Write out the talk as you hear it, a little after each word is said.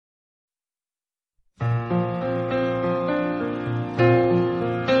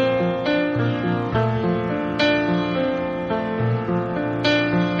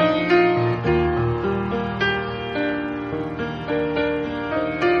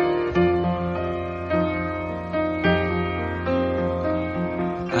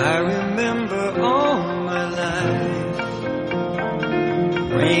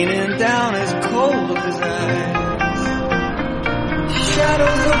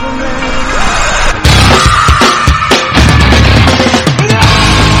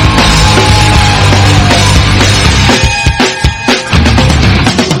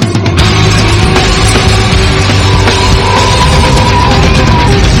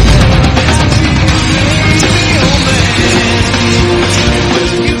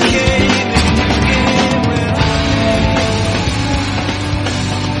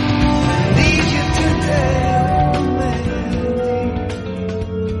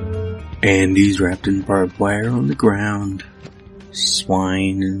Andy's wrapped in barbed wire on the ground.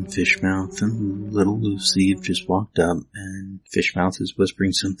 Swine and Fishmouth and little Lucy have just walked up, and Fishmouth is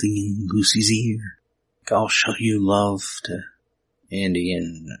whispering something in Lucy's ear. I'll show you love to Andy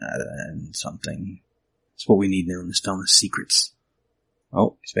and something. That's what we need now in this film is secrets.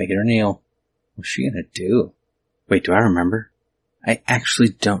 Oh, he's making her kneel. What's she gonna do? Wait, do I remember? I actually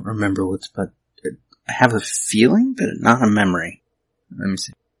don't remember but I have a feeling, but not a memory. Let me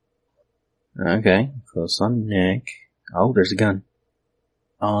see. Okay, close on Nick. Oh, there's a gun.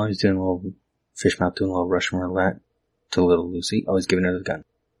 Oh, he's doing a little Fishmouth doing a little Russian roulette to little Lucy. Oh, he's giving her the gun.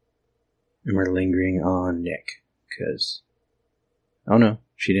 And we're lingering on Nick, cause, oh no,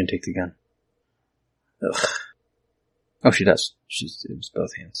 she didn't take the gun. Ugh. Oh, she does. It was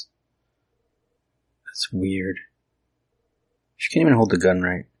both hands. That's weird. She can't even hold the gun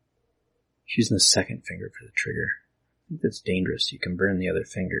right. She's using the second finger for the trigger. I think that's dangerous. You can burn the other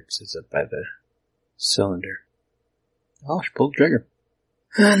finger. It sits up by the cylinder. Oh, she pulled the trigger.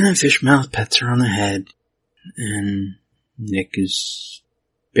 And then Fishmouth pets her on the head. And Nick is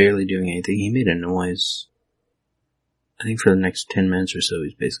barely doing anything. He made a noise. I think for the next 10 minutes or so,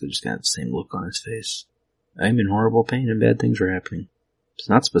 he's basically just got the same look on his face. I'm in horrible pain and bad things are happening. It's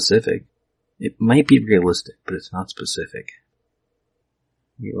not specific. It might be realistic, but it's not specific.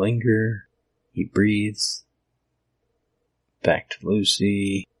 We linger. He breathes. Back to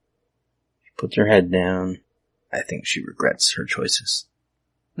Lucy. She puts her head down. I think she regrets her choices.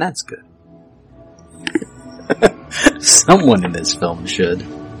 That's good. Someone in this film should.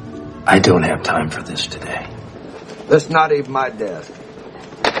 I don't have time for this today. That's not even my desk.